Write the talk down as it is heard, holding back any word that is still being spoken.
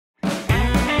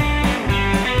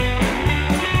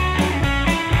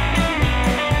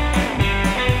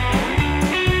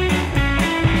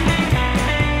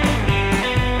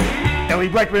Ellie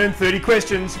Blackburn, 30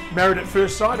 questions. Married at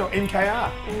first sight or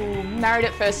MKR? Ooh, married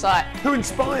at first sight. Who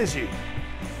inspires you?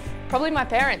 Probably my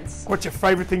parents. What's your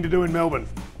favourite thing to do in Melbourne?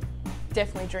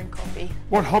 Definitely drink coffee.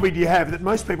 What hobby do you have that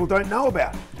most people don't know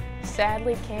about?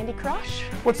 Sadly, Candy Crush.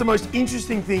 What's the most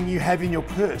interesting thing you have in your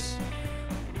purse?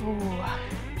 Ooh,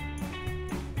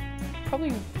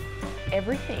 probably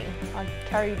everything. I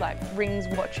carry like rings,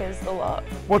 watches, a lot.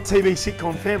 What TV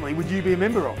sitcom family would you be a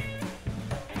member of?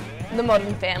 The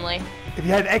Modern Family. If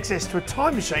you had access to a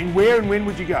time machine, where and when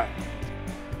would you go?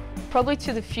 Probably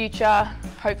to the future,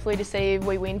 hopefully to see if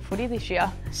we win footy this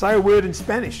year. Say a word in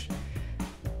Spanish.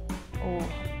 Ooh,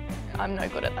 I'm no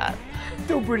good at that.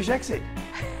 Do a British accent.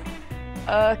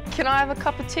 Can I have a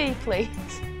cup of tea, please?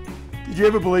 Did you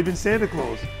ever believe in Santa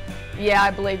Claus? Yeah,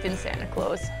 I believed in Santa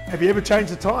Claus. Have you ever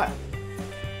changed a tyre?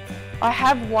 I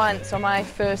have once on my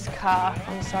first car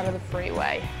on the side of the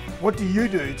freeway. What do you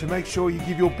do to make sure you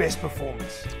give your best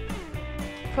performance?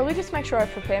 Probably just make sure I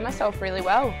prepare myself really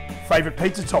well. Favourite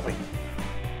pizza topping?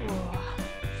 Ooh,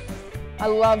 I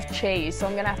love cheese, so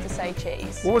I'm going to have to say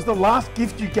cheese. What was the last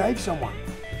gift you gave someone?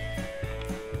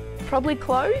 Probably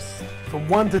clothes. From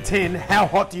 1 to 10, how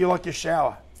hot do you like your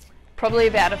shower? Probably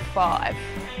about a 5.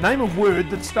 Name a word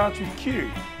that starts with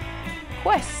Q.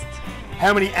 Quest.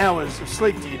 How many hours of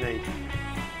sleep do you need?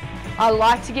 I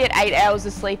like to get 8 hours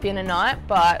of sleep in a night,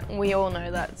 but we all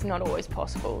know that it's not always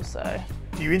possible, so.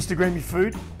 Do you Instagram your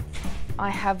food? I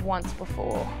have once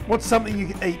before. What's something you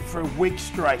can eat for a week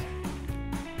straight?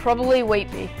 Probably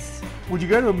Weet-Bix. Would you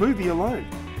go to a movie alone?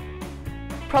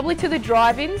 Probably to the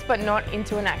drive-ins, but not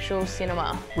into an actual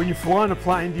cinema. When you fly on a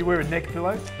plane, do you wear a neck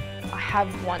pillow? I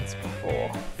have once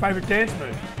before. Favourite dance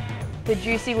move? The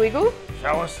Juicy Wiggle.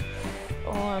 Show us.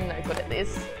 Oh, I'm no good at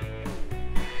this.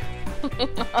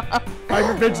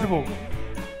 Favourite vegetable?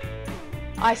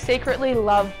 I secretly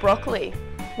love broccoli.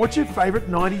 What's your favourite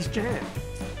 90s jam?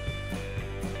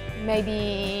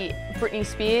 Maybe Britney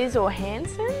Spears or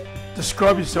Hanson?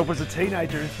 Describe yourself as a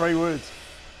teenager in 3 words.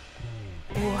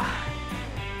 Ooh.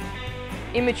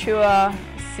 Immature,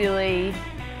 silly,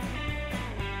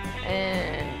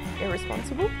 and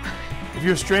irresponsible. If you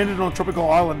were stranded on a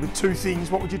tropical island with 2 things,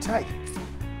 what would you take?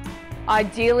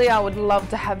 Ideally, I would love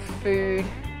to have food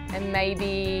and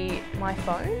maybe my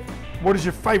phone. What is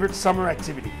your favourite summer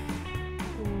activity?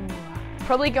 Ooh.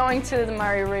 Probably going to the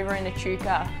Murray River in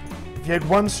Echuca. If you had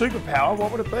one superpower,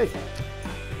 what would it be?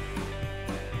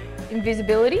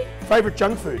 Invisibility. Favourite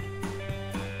junk food?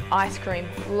 Ice cream.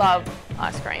 Love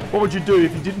ice cream. What would you do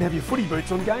if you didn't have your footy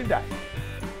boots on game day?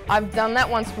 I've done that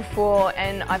once before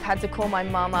and I've had to call my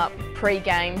mum up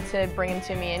pre-game to bring them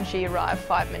to me, and she arrived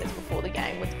 5 minutes before the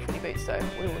game with the footy boots, so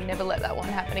we will never let that one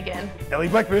happen again. Ellie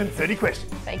Blackburn, 30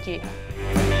 questions. Thank you.